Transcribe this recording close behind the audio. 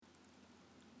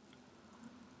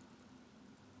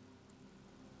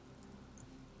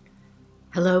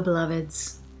Hello,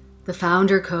 beloveds. The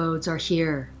founder codes are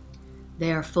here.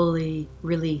 They are fully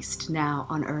released now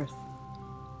on Earth.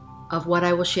 Of what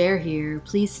I will share here,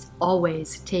 please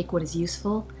always take what is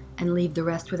useful and leave the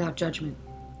rest without judgment.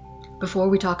 Before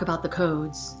we talk about the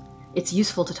codes, it's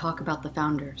useful to talk about the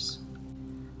founders.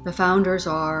 The founders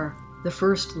are the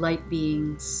first light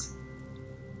beings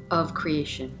of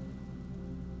creation.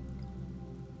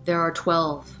 There are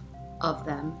 12 of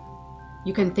them.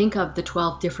 You can think of the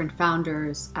 12 different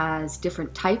founders as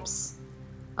different types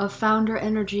of founder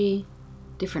energy,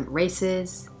 different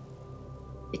races.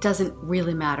 It doesn't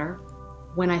really matter.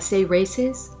 When I say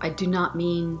races, I do not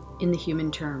mean in the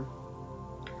human term.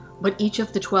 But each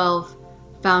of the 12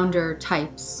 founder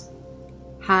types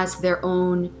has their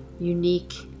own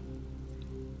unique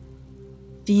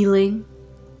feeling,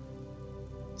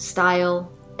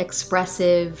 style,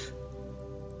 expressive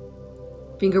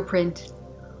fingerprint.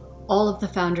 All of the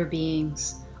founder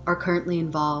beings are currently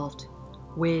involved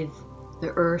with the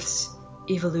Earth's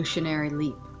evolutionary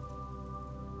leap.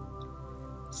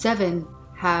 7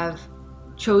 have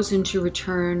chosen to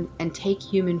return and take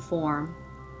human form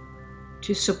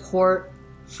to support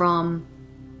from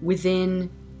within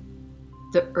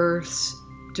the Earth's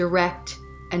direct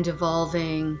and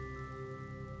evolving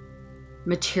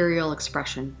material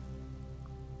expression.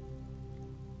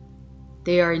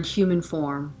 They are in human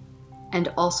form and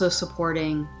also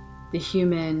supporting the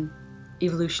human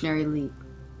evolutionary leap,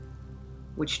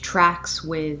 which tracks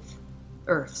with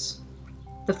Earth's.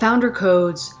 The founder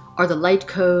codes are the light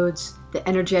codes, the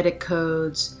energetic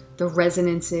codes, the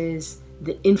resonances,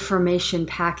 the information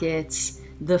packets,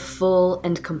 the full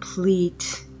and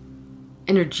complete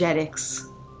energetics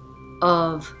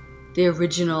of the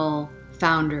original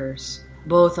founders,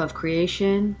 both of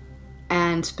creation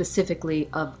and specifically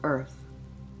of Earth.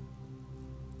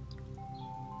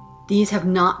 These have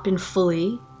not been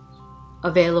fully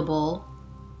available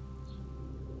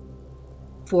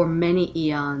for many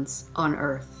eons on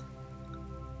Earth.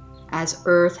 As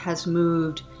Earth has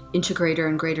moved into greater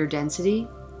and greater density,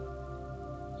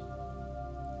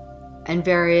 and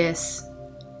various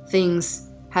things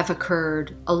have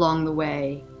occurred along the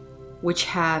way which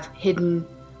have hidden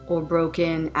or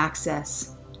broken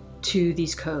access to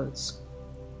these codes.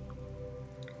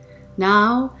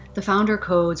 Now the founder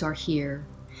codes are here,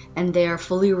 and they are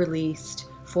fully released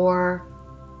for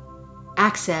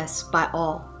access by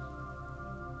all.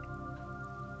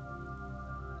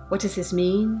 What does this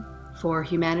mean for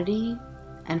humanity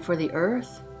and for the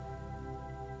Earth?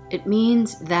 It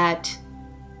means that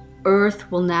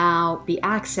Earth will now be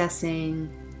accessing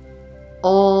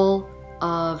all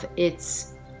of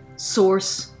its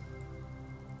source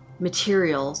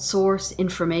material, source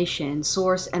information,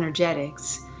 source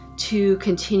energetics to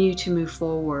continue to move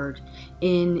forward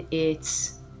in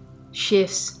its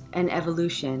shifts and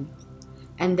evolution,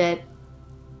 and that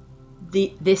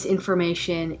this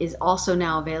information is also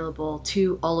now available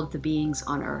to all of the beings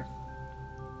on Earth.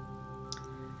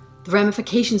 The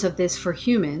ramifications of this for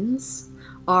humans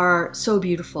are so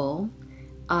beautiful,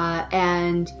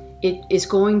 and it is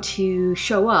going to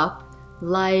show up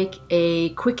like a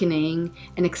quickening,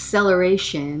 an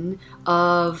acceleration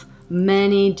of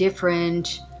many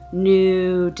different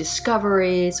new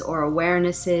discoveries or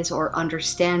awarenesses or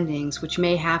understandings which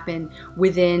may happen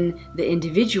within the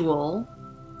individual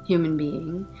human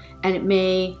being, and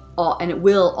it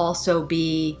will also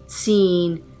be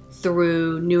seen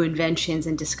through new inventions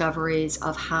and discoveries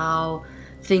of how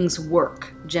things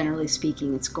work, generally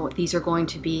speaking. These are going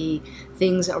to be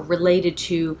things related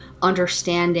to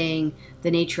understanding the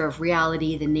nature of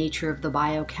reality, the nature of the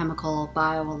biochemical,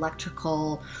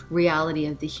 bioelectrical reality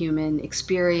of the human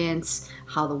experience,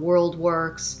 how the world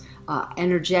works,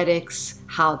 energetics,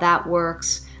 how that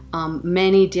works,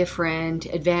 many different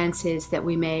advances that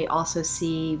we may also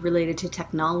see related to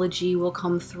technology will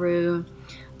come through,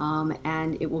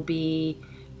 and it will be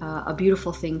a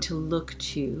beautiful thing to look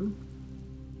to.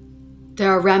 There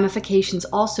are ramifications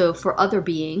also for other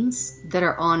beings that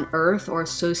are on Earth or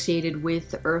associated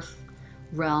with the Earth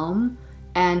realm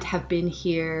and have been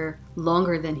here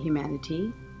longer than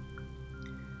humanity.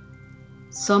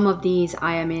 Some of these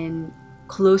I am in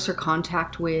closer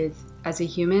contact with as a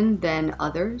human than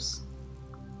others.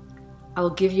 I will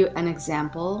give you an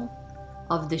example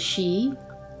of the She,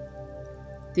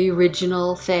 the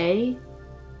original Fae.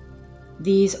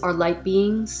 These are light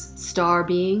beings, star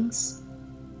beings,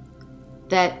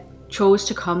 that chose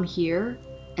to come here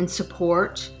and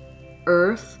support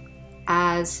Earth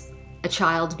as a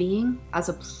child being, as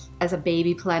a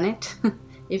baby planet,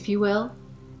 if you will.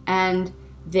 And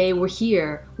they were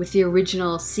here with the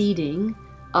original seeding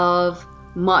of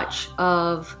much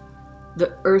of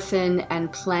the earthen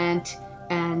and plant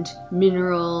and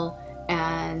mineral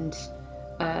and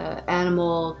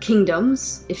animal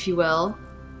kingdoms, if you will,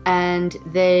 and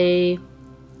they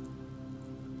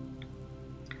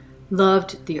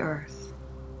loved the earth.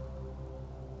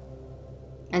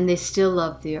 And they still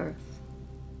love the earth.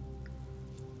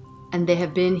 And they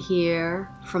have been here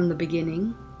from the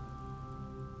beginning.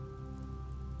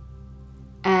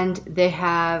 And they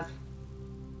have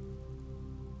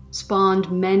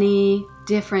spawned many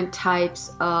different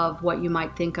types of what you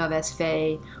might think of as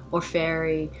fae or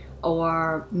fairy,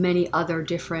 or many other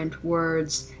different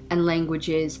words and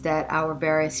languages that our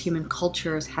various human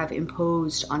cultures have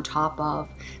imposed on top of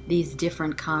these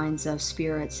different kinds of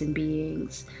spirits and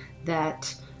beings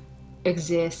that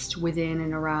exist within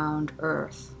and around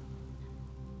Earth.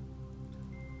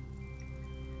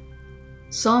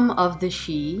 Some of the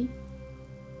Sidhe,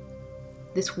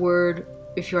 this word,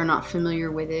 if you're not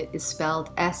familiar with it, is spelled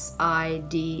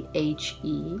S-I-D-H-E.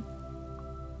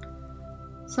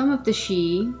 Some of the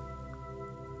Sidhe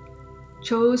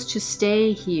chose to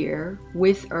stay here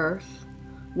with Earth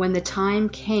when the time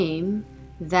came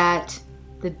that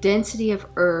the density of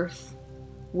Earth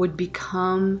would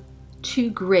become too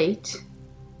great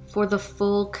for the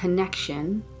full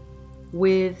connection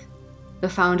with the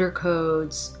founder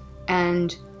codes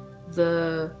and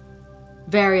the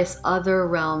various other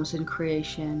realms in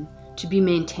creation to be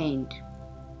maintained.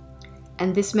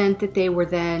 And this meant that they were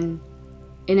then,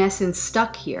 in essence,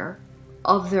 stuck here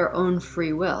of their own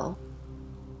free will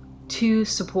to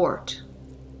support.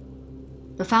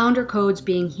 The founder codes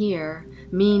being here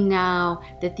mean now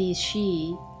that these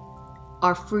Sidhe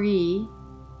are free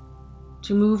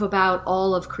to move about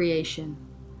all of creation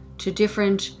to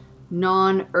different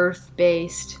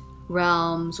non-Earth-based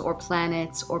realms or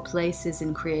planets or places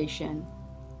in creation.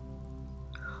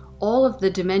 All of the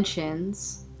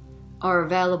dimensions are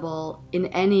available in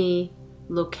any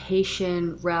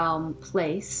location, realm,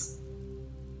 place,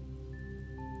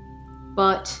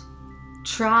 but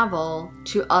travel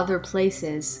to other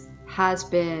places has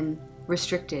been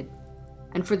restricted.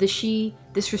 And for the Sidhe,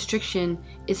 this restriction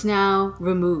is now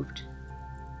removed.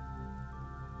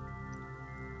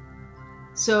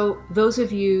 So those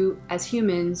of you as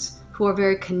humans who are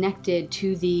very connected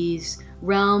to these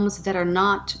realms that are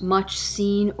not much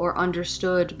seen or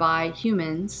understood by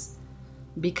humans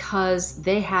because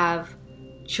they have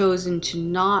chosen to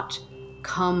not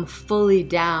come fully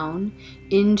down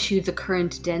into the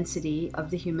current density of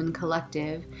the human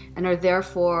collective and are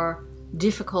therefore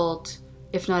difficult,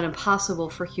 if not impossible,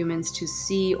 for humans to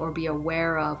see or be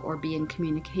aware of or be in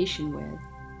communication with.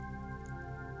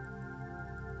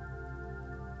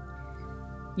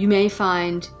 You may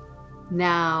find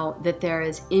now that there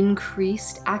is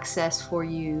increased access for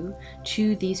you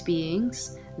to these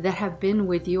beings that have been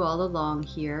with you all along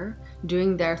here,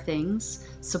 doing their things,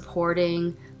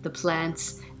 supporting the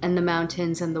plants and the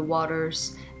mountains and the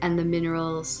waters and the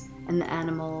minerals and the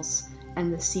animals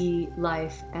and the sea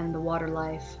life and the water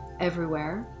life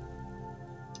everywhere.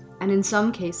 And in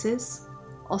some cases,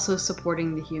 also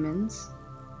supporting the humans,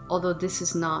 although this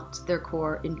is not their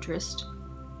core interest.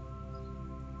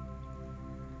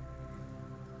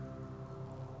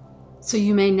 So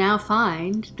you may now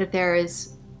find that there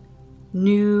is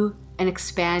new and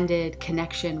expanded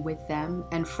connection with them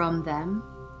and from them.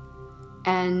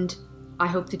 And I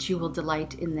hope that you will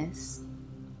delight in this,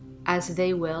 as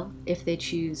they will if they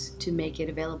choose to make it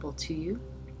available to you.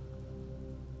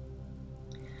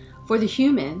 For the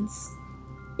humans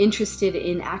interested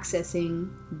in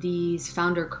accessing these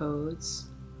founder codes,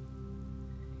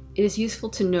 it is useful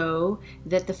to know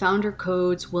that the founder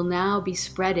codes will now be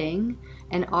spreading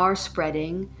and are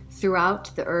spreading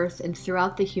throughout the earth and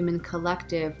throughout the human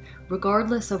collective,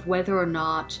 regardless of whether or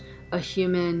not a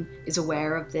human is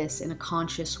aware of this in a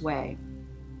conscious way.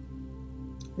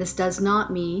 This does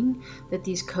not mean that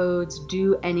these codes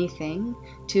do anything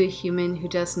to a human who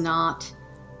does not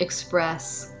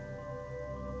express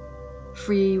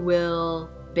free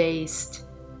will-based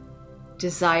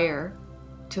desire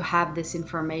to have this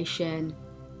information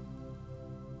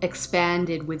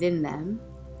expanded within them,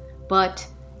 but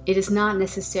it is not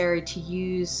necessary to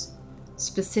use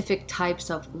specific types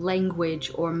of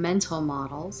language or mental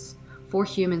models for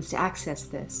humans to access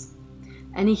this.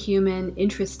 Any human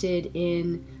interested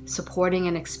in supporting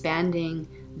and expanding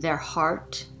their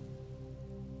heart,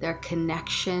 their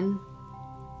connection,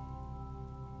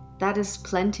 that is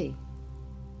plenty.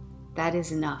 That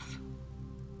is enough.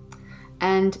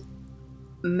 And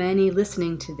many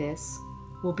listening to this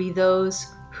will be those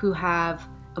who have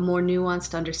a more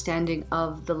nuanced understanding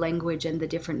of the language and the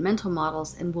different mental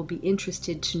models and will be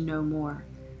interested to know more.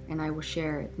 And I will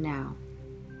share it now.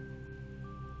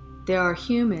 There are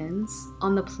humans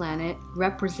on the planet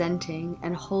representing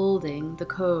and holding the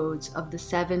codes of the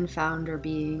 7 founder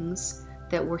beings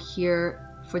that were here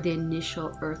for the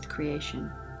initial Earth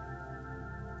creation.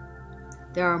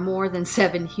 There are more than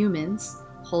 7 humans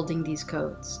holding these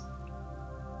codes.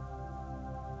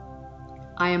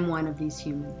 I am one of these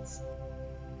humans.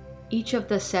 Each of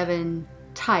the 7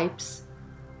 types,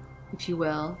 if you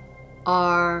will,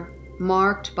 are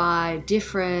marked by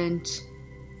different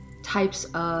types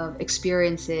of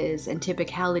experiences and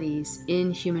typicalities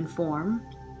in human form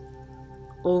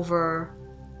over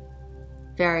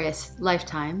various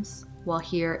lifetimes while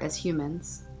here as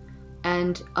humans.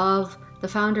 And of the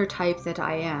founder type that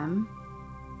I am,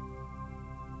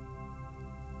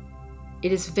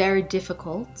 it is very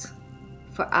difficult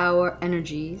for our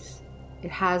energies,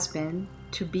 it has been,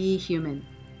 to be human.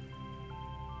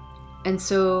 And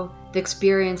so the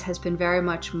experience has been very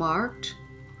much marked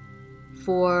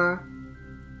for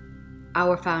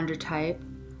our founder type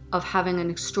of having an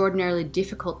extraordinarily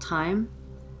difficult time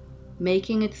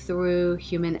making it through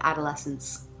human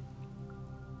adolescence.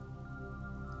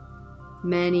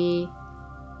 Many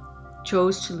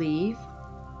chose to leave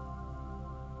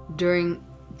during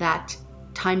that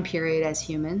time period as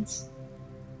humans,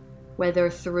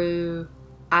 whether through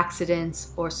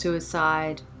accidents or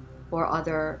suicide or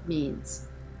other means.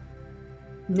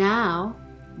 Now,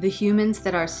 the humans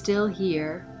that are still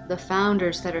here, the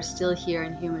founders that are still here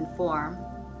in human form,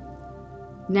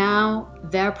 now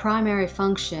their primary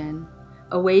function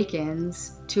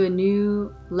awakens to a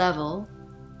new level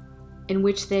in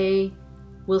which they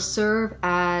will serve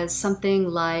as something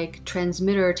like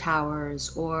transmitter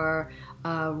towers or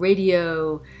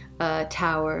radio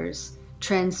towers,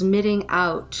 transmitting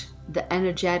out the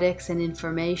energetics and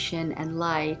information and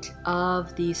light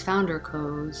of these founder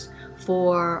codes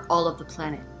for all of the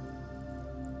planet.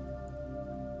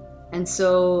 And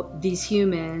so these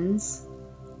humans,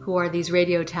 who are these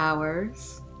radio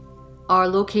towers, are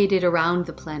located around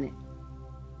the planet.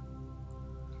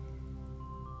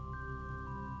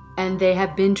 And they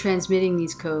have been transmitting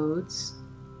these codes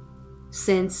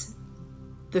since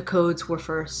the codes were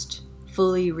first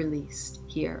fully released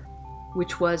here,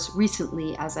 which was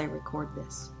recently as I record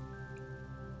this.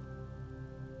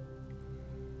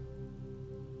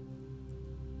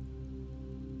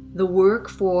 The work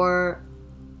for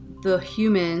the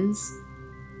humans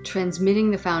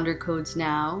transmitting the founder codes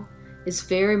now is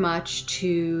very much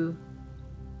to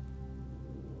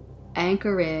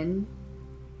anchor in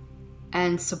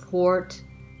and support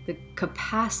the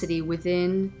capacity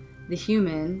within the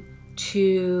human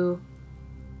to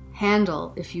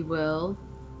handle, if you will,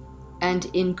 and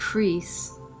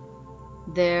increase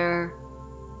their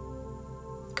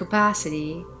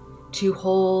capacity to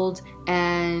hold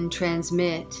and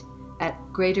transmit at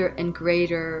greater and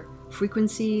greater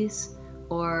frequencies,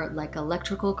 or like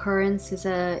electrical currents is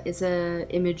a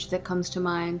image that comes to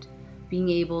mind. Being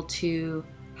able to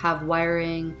have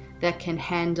wiring that can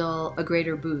handle a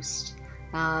greater boost,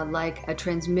 like a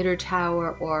transmitter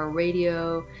tower or a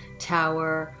radio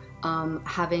tower,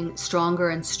 having stronger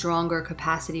and stronger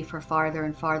capacity for farther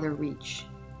and farther reach.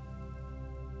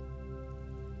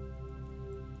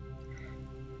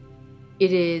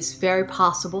 It is very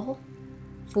possible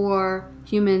for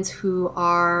humans who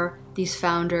are these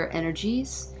founder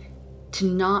energies to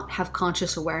not have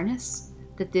conscious awareness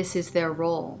that this is their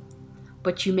role.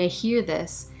 But you may hear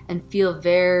this and feel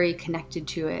very connected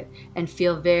to it and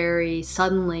feel very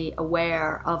suddenly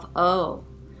aware of, oh,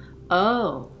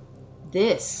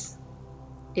 this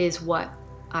is what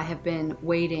I have been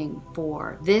waiting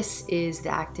for. This is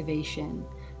the activation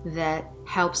that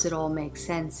helps it all make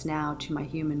sense now to my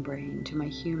human brain, to my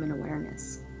human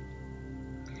awareness.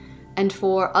 And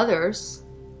for others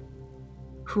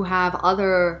who have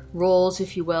other roles,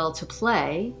 if you will, to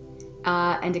play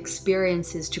and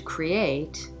experiences to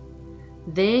create,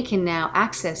 they can now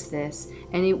access this,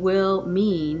 and it will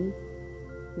mean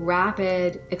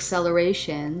rapid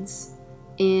accelerations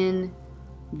in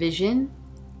vision,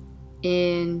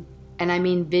 and I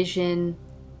mean vision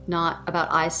not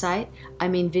about eyesight, I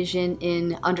mean vision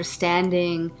in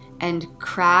understanding and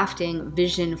crafting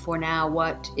vision for now.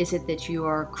 What is it that you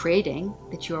are creating,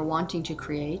 that you are wanting to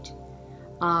create?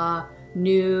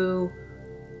 New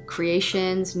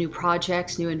creations, new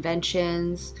projects, new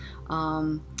inventions,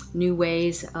 new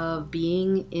ways of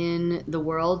being in the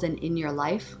world and in your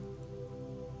life.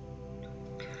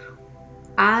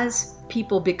 As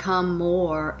people become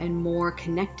more and more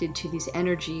connected to these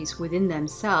energies within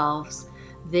themselves,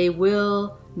 they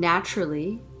will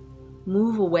naturally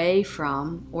move away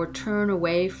from or turn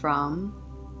away from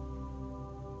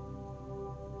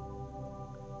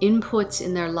inputs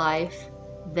in their life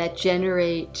that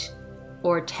generate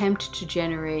or attempt to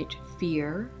generate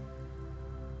fear,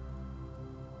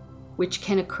 which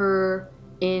can occur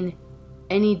in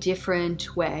any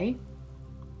different way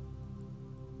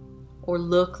or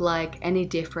look like any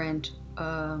different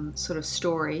sort of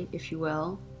story, if you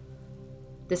will.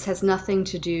 This has nothing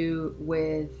to do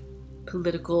with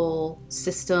political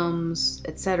systems,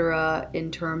 etc., in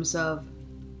terms of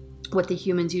what the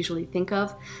humans usually think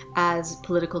of as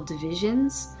political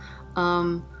divisions.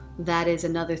 That is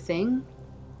another thing.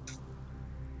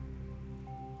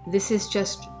 This is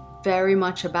just very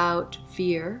much about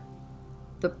fear,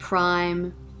 the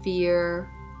prime fear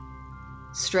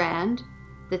strand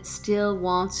that still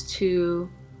wants to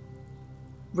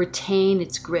retain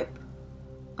its grip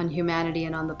on humanity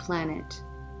and on the planet.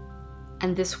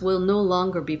 And this will no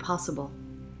longer be possible.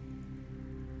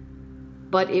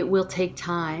 But it will take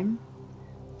time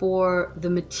for the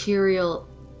material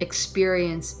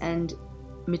experience and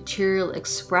material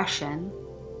expression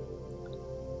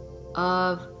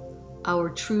of our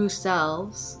true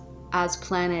selves as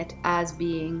planet, as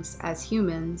beings, as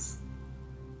humans,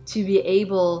 to be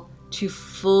able to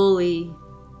fully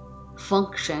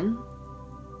function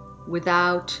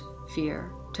without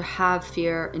fear, to have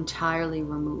fear entirely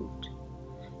removed.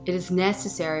 It is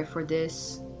necessary for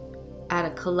this at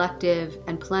a collective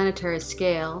and planetary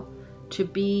scale to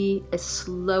be a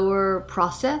slower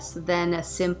process than a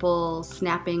simple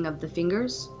snapping of the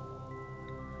fingers,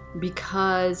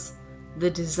 because the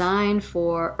design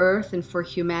for Earth and for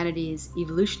humanity's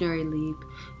evolutionary leap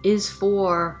is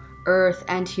for Earth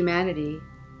and humanity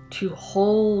to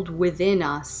hold within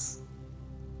us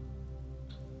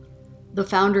the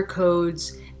founder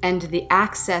codes and the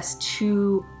access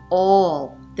to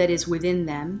all that is within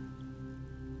them,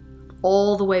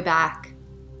 all the way back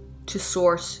to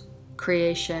source,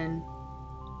 creation,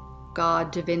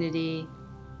 God, divinity,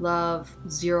 love,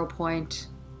 0 point,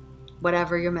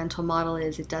 whatever your mental model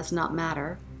is, it does not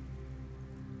matter.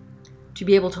 To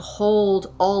be able to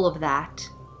hold all of that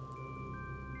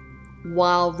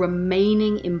while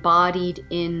remaining embodied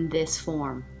in this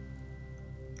form.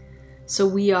 So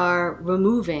we are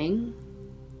removing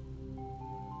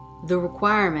the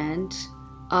requirement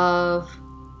of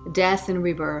death and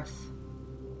rebirth,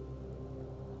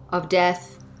 of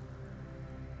death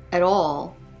at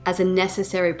all as a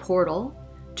necessary portal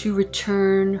to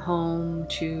return home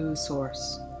to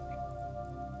source.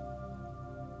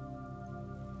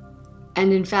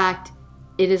 And in fact,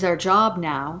 it is our job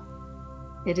now,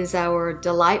 it is our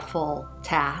delightful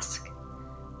task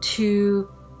to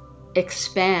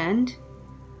expand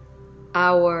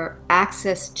our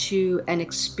access to an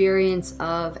experience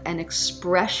of an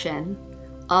expression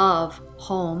of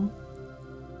home,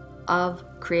 of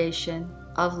creation,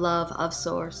 of love, of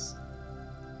source,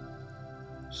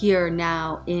 here,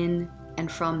 now, in and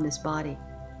from this body.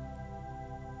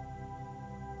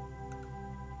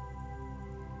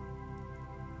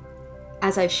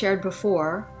 As I've shared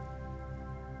before,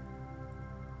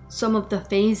 some of the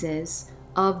phases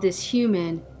of this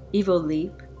human Evo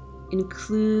leap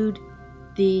include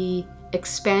the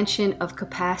expansion of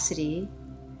capacity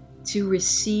to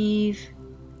receive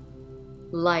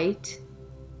light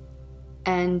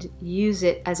and use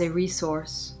it as a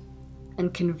resource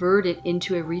and convert it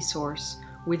into a resource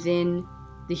within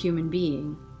the human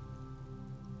being,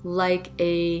 like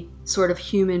a sort of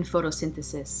human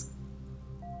photosynthesis.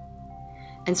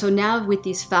 And so now with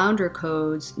these founder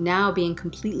codes now being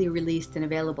completely released and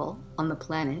available on the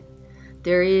planet,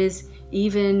 there is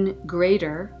even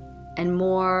greater and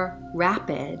more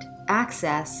rapid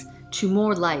access to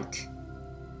more light,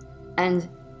 and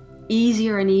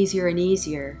easier and easier and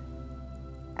easier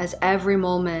as every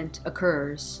moment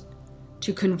occurs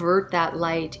to convert that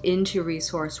light into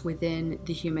resource within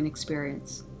the human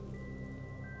experience.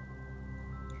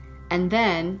 And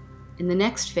then, in the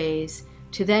next phase,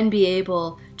 to then be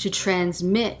able to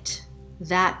transmit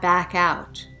that back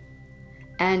out.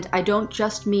 And I don't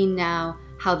just mean now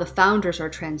how the founders are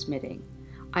transmitting.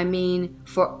 I mean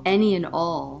for any and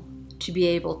all to be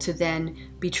able to then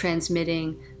be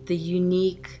transmitting the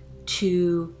unique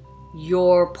to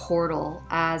your portal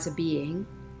as a being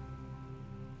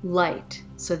light.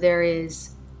 So there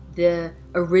is the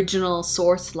original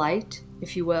source light,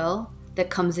 if you will, that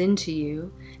comes into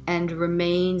you and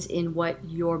remains in what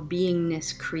your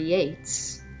beingness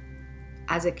creates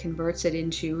as it converts it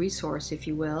into resource, if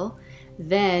you will.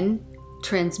 Then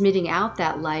transmitting out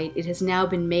that light, it has now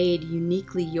been made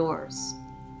uniquely yours,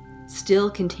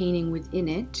 still containing within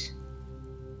it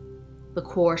the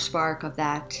core spark of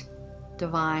that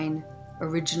divine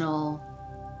original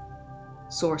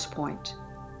source point.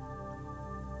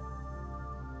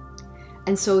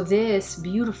 And so this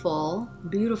beautiful,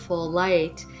 beautiful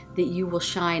light that you will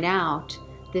shine out,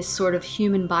 this sort of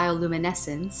human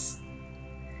bioluminescence,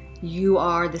 you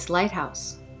are this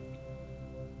lighthouse.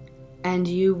 And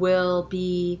you will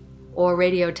be, or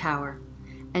radio tower,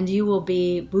 and you will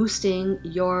be boosting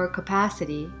your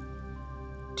capacity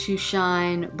to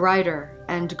shine brighter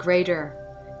and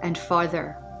greater and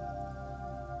farther.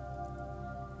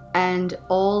 And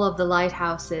all of the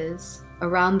lighthouses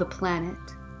around the planet,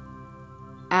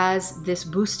 as this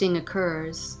boosting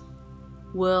occurs,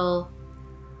 will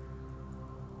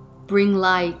bring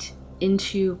light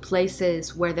into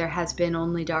places where there has been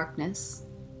only darkness.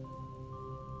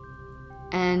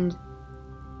 And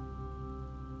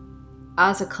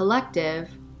as a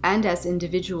collective and as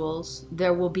individuals,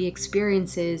 there will be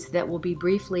experiences that will be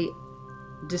briefly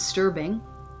disturbing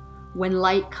when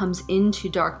light comes into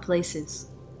dark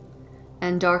places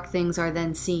and dark things are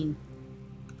then seen.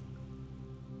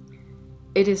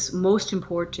 It is most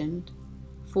important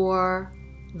for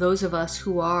those of us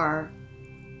who are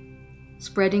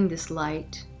spreading this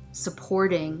light,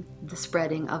 supporting the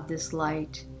spreading of this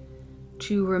light,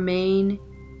 to remain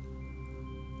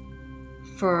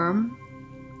firm,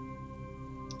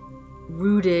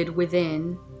 rooted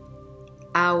within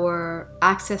our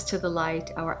access to the light,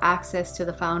 our access to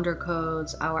the founder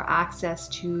codes, our access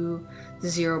to the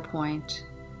 0 point,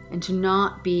 and to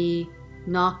not be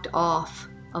knocked off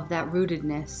of that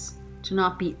rootedness, to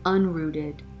not be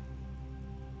unrooted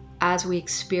as we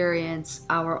experience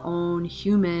our own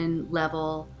human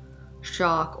level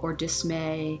shock or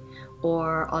dismay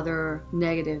or other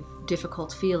negative,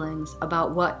 difficult feelings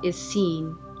about what is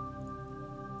seen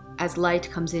as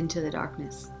light comes into the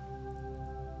darkness.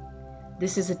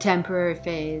 This is a temporary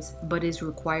phase, but is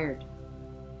required.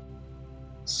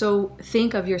 So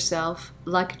think of yourself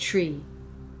like a tree.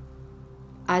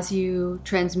 As you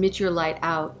transmit your light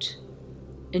out,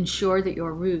 ensure that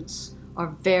your roots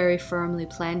are very firmly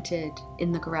planted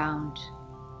in the ground.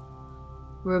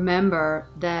 Remember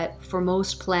that for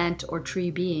most plant or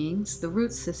tree beings, the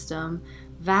root system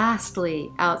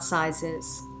vastly outsizes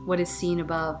what is seen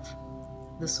above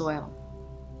the soil.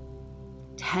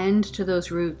 Tend to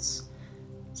those roots.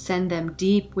 Send them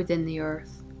deep within the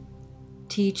earth.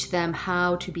 Teach them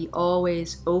how to be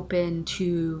always open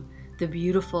to the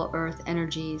beautiful earth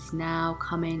energies now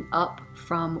coming up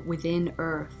from within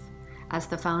earth, as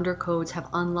the founder codes have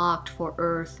unlocked for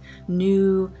earth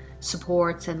new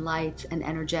supports and lights and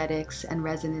energetics and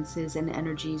resonances and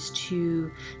energies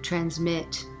to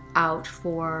transmit out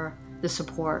for the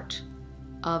support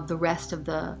of the rest of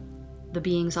the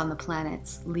beings on the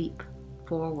planet's leap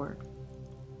forward.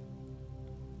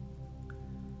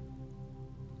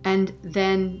 And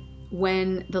then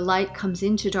when the light comes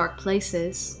into dark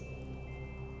places,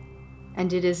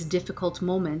 and it is a difficult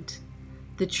moment,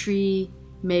 the tree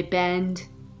may bend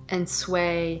and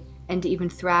sway and even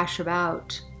thrash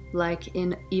about like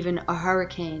in even a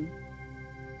hurricane,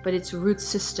 but its root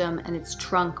system and its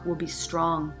trunk will be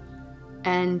strong,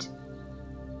 and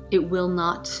it will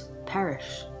not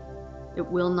perish. It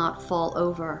will not fall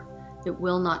over. It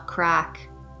will not crack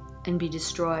and be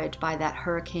destroyed by that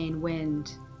hurricane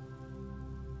wind.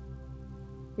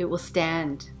 It will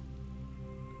stand,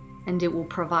 and it will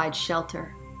provide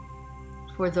shelter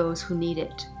for those who need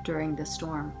it during the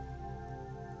storm.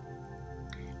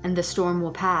 And the storm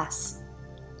will pass,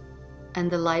 and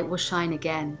the light will shine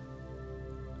again,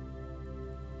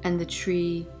 and the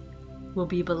tree will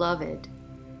be beloved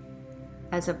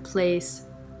as a place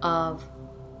of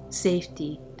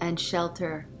safety and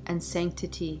shelter and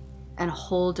sanctity and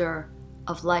holder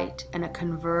of light and a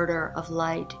converter of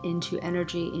light into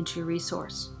energy, into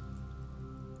resource.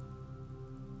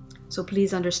 So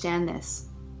please understand this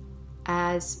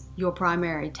as your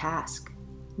primary task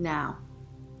now.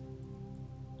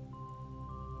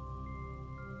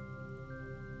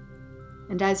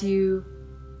 And as you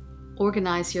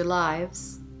organize your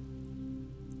lives,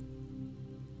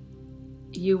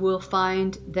 you will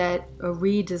find that a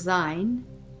redesign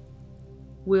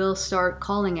will start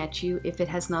calling at you if it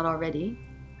has not already,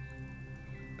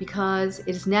 because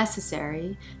it is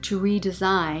necessary to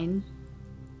redesign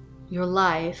your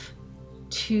life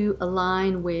to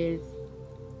align with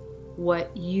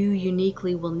what you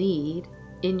uniquely will need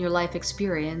in your life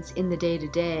experience in the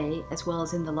day-to-day, as well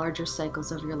as in the larger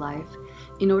cycles of your life,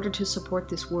 in order to support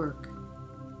this work,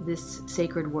 this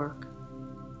sacred work.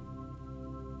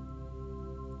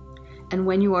 And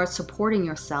when you are supporting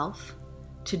yourself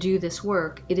to do this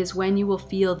work, it is when you will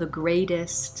feel the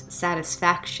greatest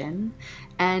satisfaction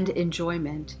and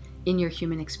enjoyment in your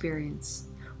human experience,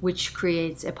 which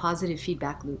creates a positive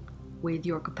feedback loop with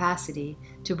your capacity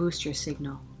to boost your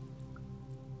signal.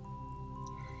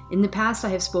 In the past, I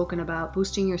have spoken about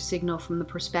boosting your signal from the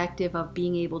perspective of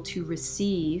being able to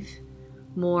receive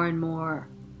more and more.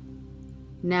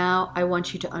 Now, I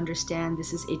want you to understand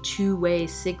this is a two-way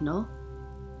signal,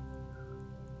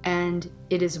 and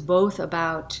it is both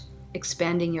about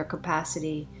expanding your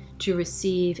capacity to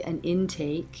receive and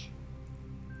intake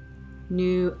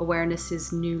new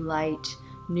awarenesses, new light,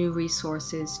 new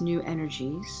resources, new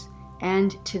energies,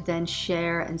 and to then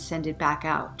share and send it back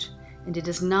out. And it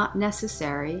is not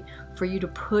necessary for you to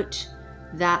put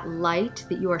that light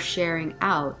that you are sharing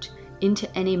out into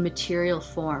any material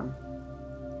form.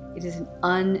 It is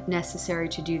unnecessary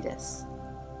to do this.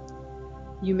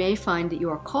 You may find that you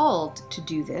are called to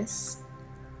do this,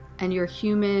 and your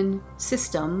human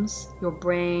systems, your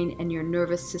brain and your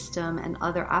nervous system and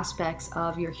other aspects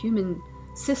of your human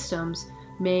systems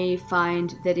may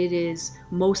find that it is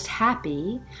most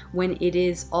happy when it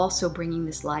is also bringing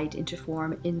this light into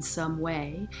form in some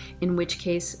way, in which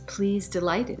case, please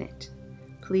delight in it.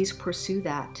 Please pursue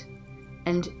that,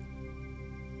 and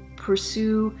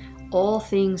pursue all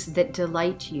things that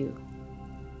delight you.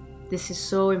 This is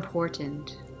so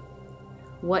important.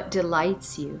 What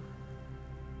delights you?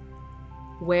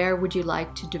 Where would you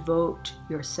like to devote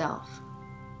yourself?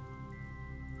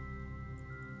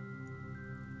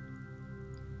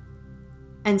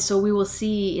 And so we will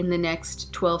see in the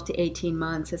next 12 to 18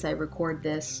 months as I record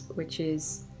this, which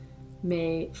is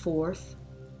May 4th,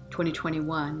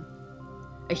 2021,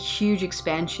 a huge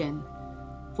expansion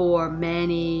for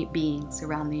many beings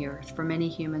around the earth, for many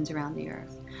humans around the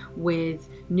earth, with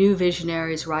new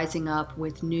visionaries rising up,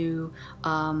 with new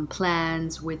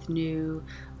plans, with new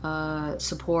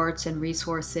supports and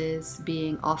resources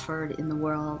being offered in the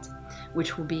world,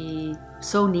 which will be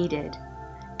so needed.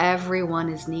 Everyone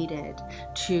is needed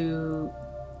to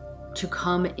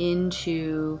come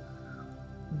into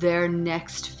their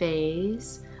next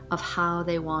phase of how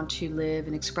they want to live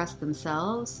and express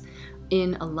themselves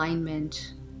in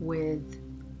alignment with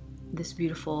this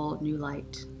beautiful new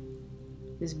light,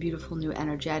 this beautiful new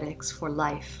energetics for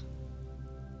life.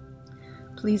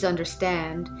 Please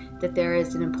understand that there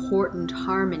is an important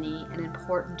harmony, an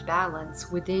important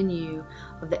balance within you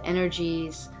of the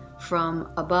energies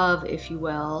from above, if you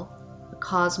will, the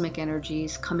cosmic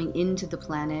energies coming into the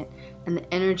planet, and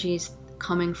the energies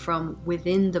coming from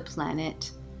within the planet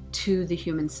to the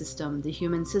human system. The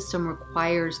human system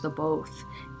requires the both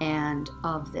and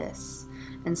of this.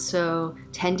 And so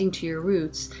tending to your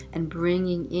roots and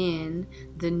bringing in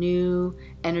the new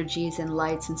energies and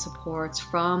lights and supports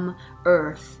from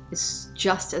Earth is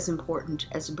just as important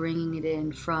as bringing it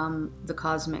in from the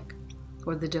cosmic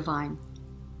or the divine.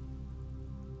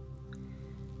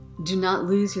 Do not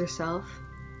lose yourself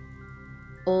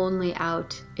only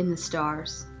out in the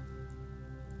stars.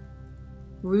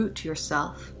 Root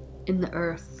yourself in the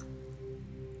earth.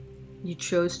 You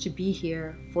chose to be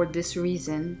here for this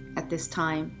reason at this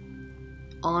time.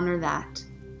 Honor that.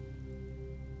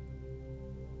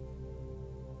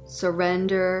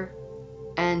 Surrender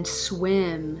and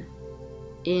swim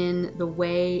in the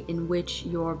way in which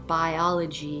your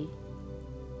biology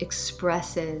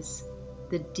expresses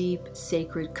the deep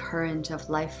sacred current of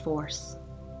life force.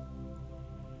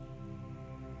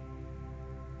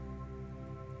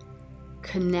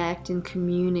 Connect and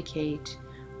communicate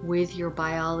with your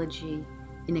biology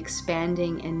in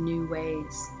expanding and new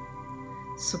ways.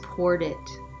 Support it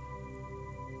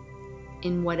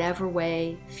in whatever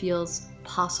way feels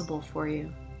possible for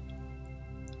you.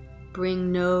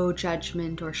 Bring no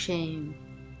judgment or shame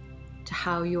to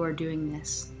how you are doing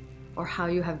this or how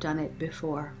you have done it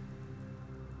before.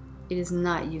 It is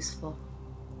not useful.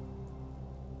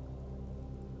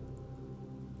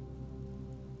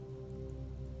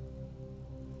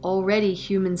 Already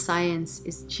human science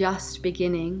is just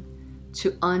beginning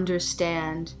to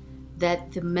understand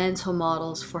that the mental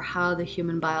models for how the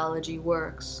human biology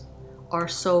works are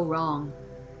so wrong,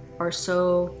 are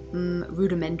so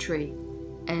rudimentary,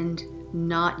 and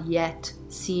not yet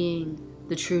seeing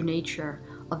the true nature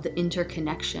of the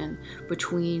interconnection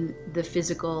between the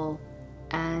physical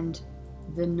and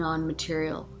the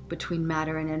non-material, between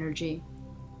matter and energy.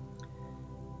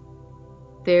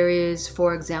 There is,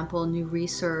 for example, new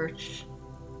research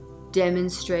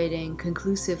demonstrating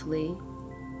conclusively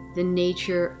the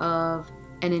nature of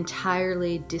an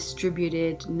entirely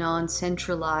distributed,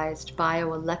 non-centralized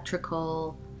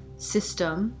bioelectrical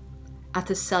system at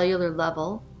the cellular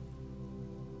level,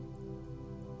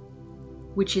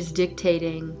 which is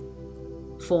dictating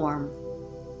form,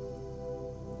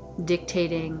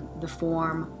 dictating the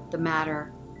form, the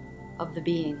matter of the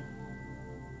being.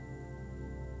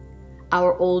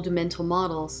 Our old mental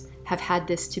models have had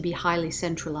this to be highly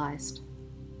centralized.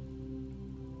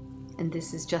 and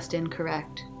this is just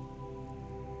incorrect.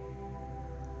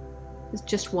 It's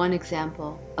just one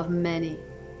example of many,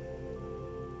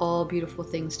 all beautiful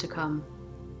things to come.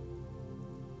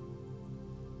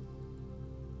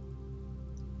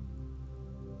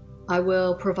 I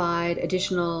will provide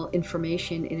additional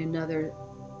information in another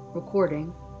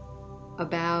recording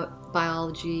about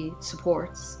biology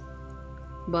supports,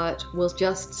 but we'll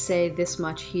just say this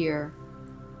much here.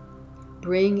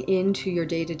 Bring into your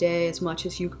day-to-day as much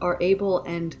as you are able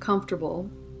and comfortable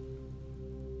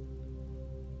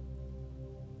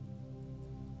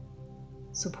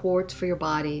support for your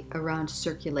body around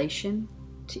circulation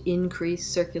to increase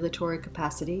circulatory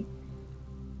capacity.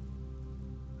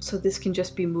 So this can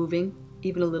just be moving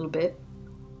even a little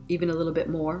bit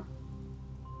more.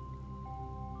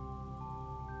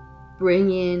 Bring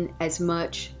in as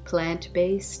much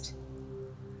plant-based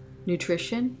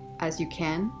nutrition as you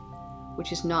can,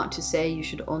 which is not to say you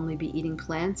should only be eating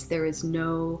plants. There is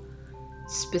no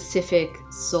specific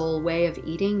sole way of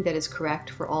eating that is correct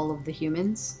for all of the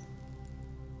humans.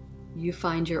 You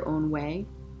find your own way.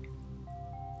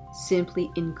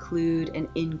 Simply include and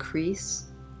increase,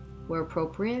 where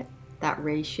appropriate, that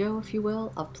ratio, if you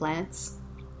will, of plants.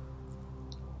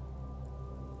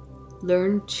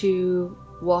 Learn to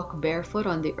walk barefoot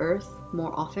on the earth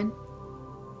more often.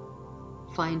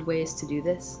 Find ways to do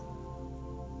this.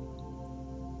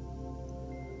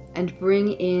 And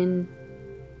bring in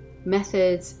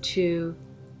methods to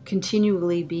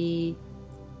continually be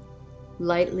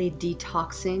lightly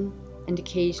detoxing and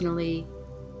occasionally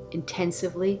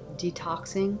intensively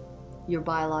detoxing your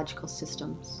biological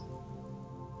systems.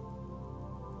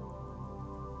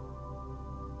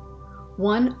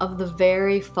 One of the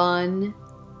very fun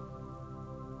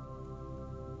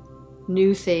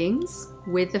new things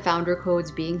with the founder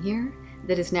codes being here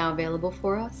that is now available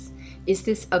for us is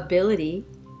this ability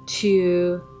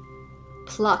to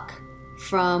pluck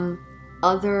from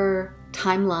other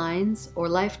timelines or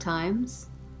lifetimes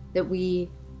that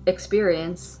we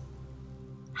experience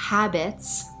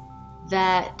habits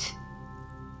that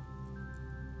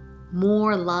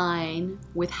more align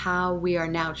with how we are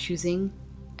now choosing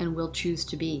and will choose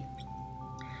to be.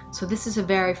 So this is a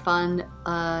very fun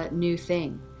new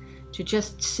thing to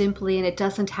just simply, and it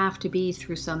doesn't have to be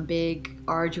through some big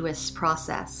arduous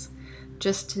process,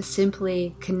 just to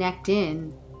simply connect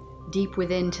in deep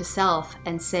within to self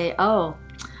and say, oh,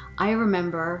 I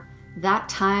remember that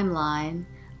timeline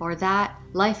or that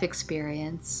life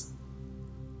experience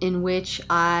in which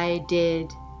I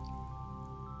did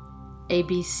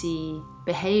ABC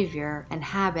behavior and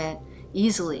habit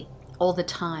easily all the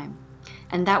time.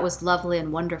 And that was lovely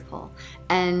and wonderful.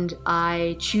 And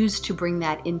I choose to bring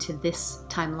that into this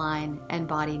timeline and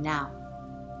body now.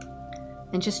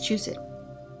 And just choose it.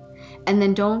 And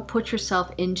then don't put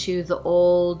yourself into the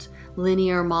old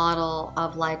linear model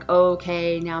of like,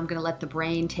 okay, now I'm going to let the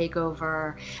brain take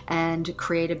over and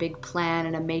create a big plan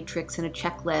and a matrix and a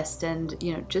checklist and,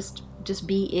 just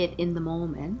be it in the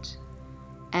moment.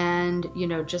 And,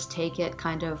 just take it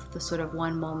kind of the sort of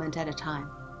one moment at a time,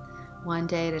 one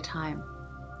day at a time.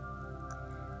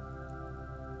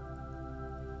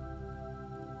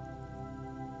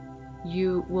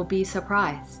 You will be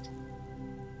surprised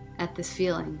at this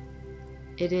feeling.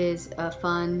 It is a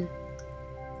fun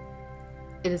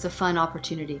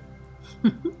opportunity.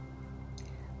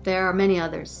 There are many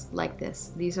others like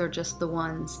this. These are just the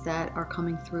ones that are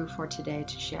coming through for today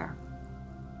to share.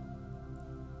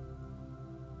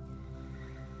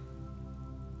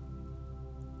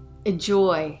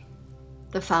 Enjoy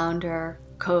the founder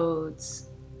codes.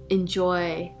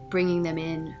 Enjoy bringing them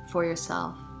in for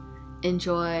yourself.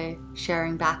 Enjoy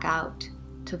sharing back out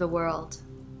to the world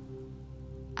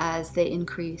as they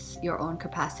increase your own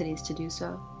capacities to do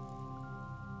so.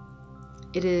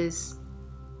 It is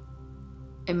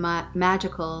a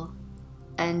magical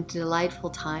and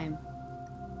delightful time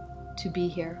to be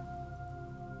here.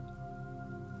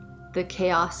 The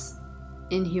chaos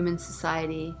in human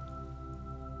society,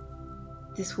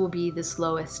 this will be the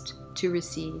slowest to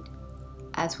recede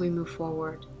as we move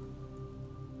forward.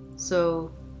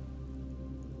 So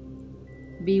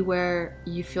be where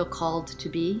you feel called to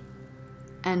be,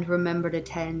 and remember to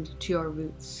tend to your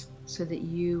roots so that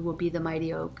you will be the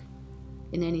mighty oak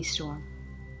in any storm,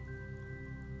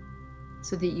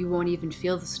 so that you won't even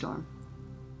feel the storm.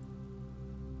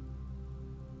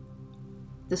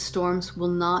 The storms will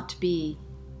not be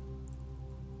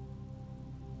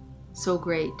so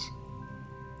great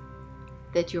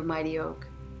that your mighty oak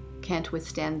can't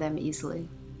withstand them easily.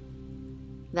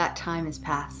 That time is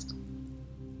past.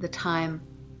 The time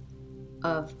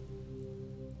of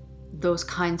those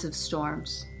kinds of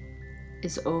storms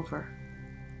is over.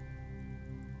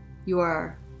 You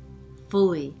are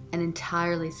fully and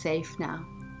entirely safe now.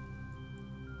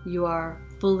 You are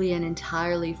fully and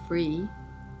entirely free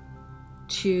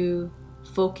to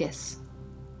focus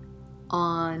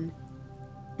on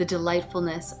the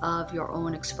delightfulness of your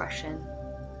own expression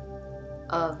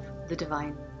of the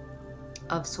divine,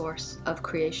 of source, of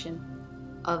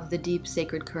creation, of the deep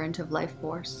sacred current of life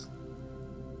force,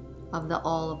 of the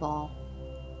all of all.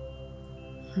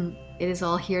 It is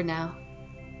all here now.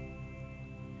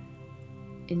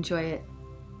 Enjoy it.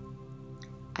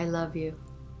 I love you.